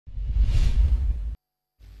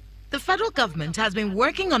The federal government has been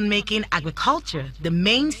working on making agriculture the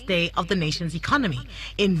mainstay of the nation's economy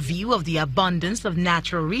in view of the abundance of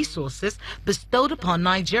natural resources bestowed upon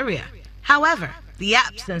Nigeria. However, the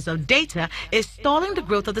absence of data is stalling the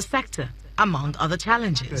growth of the sector, among other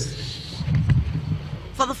challenges.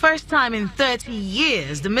 For the first time in 30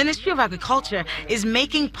 years, the Ministry of Agriculture is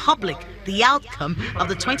making public the outcome of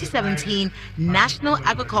the 2017 National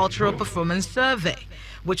Agricultural Performance Survey,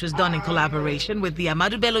 which was done in collaboration with the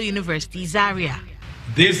Ahmadu Bello University, Zaria.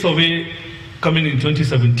 This survey coming in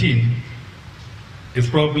 2017 is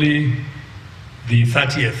probably the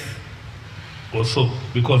 30th or so,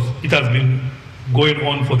 because it has been going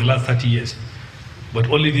on for the last 30 years. But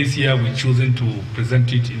only this year we've chosen to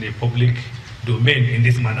present it in a public domain in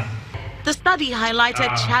this manner. The study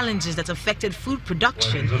highlighted challenges that affected food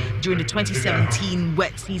production during the 2017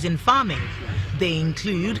 wet season farming. They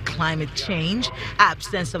include climate change,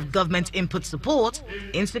 absence of government input support,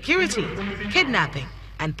 insecurity, kidnapping,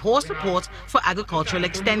 and poor support for agricultural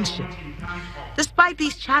extension. Despite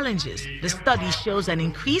these challenges, the study shows an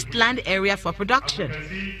increased land area for production,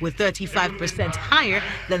 with 35% higher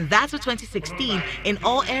than that of 2016 in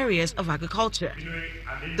all areas of agriculture.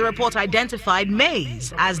 The report identified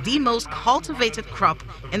maize as the most cultivated crop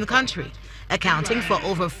in the country, accounting for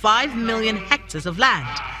over 5 million hectares of land,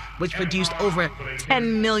 which produced over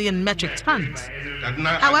 10 million metric tons.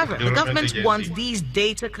 However, the government wants these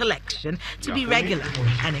data collection to be regular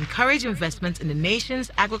and encourage investment in the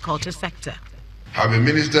nation's agriculture sector. I'm a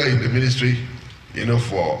minister in the ministry,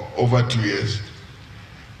 for over 2 years,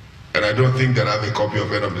 and I don't think that I have a copy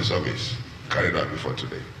of any of the surveys carried out before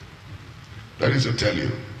today. That is to tell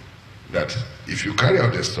you that if you carry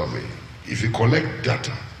out a survey, if you collect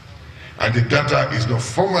data, and the data is not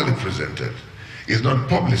formally presented, is not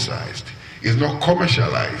publicized, is not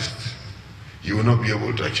commercialized, you will not be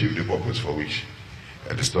able to achieve the purpose for which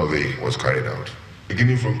the survey was carried out.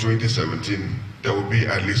 Beginning from 2017, there will be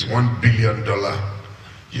at least $1 billion,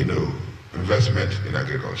 investment in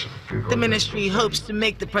agriculture. The ministry hopes to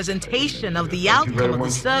make the presentation of the outcome of the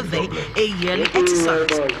survey a yearly exercise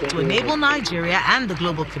to enable Nigeria and the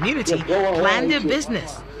global community plan their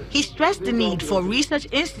business. He stressed the need for research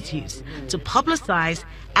institutes to publicize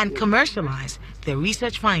and commercialize their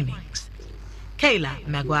research findings. Kayla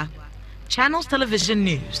Megwa, Channels Television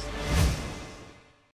News.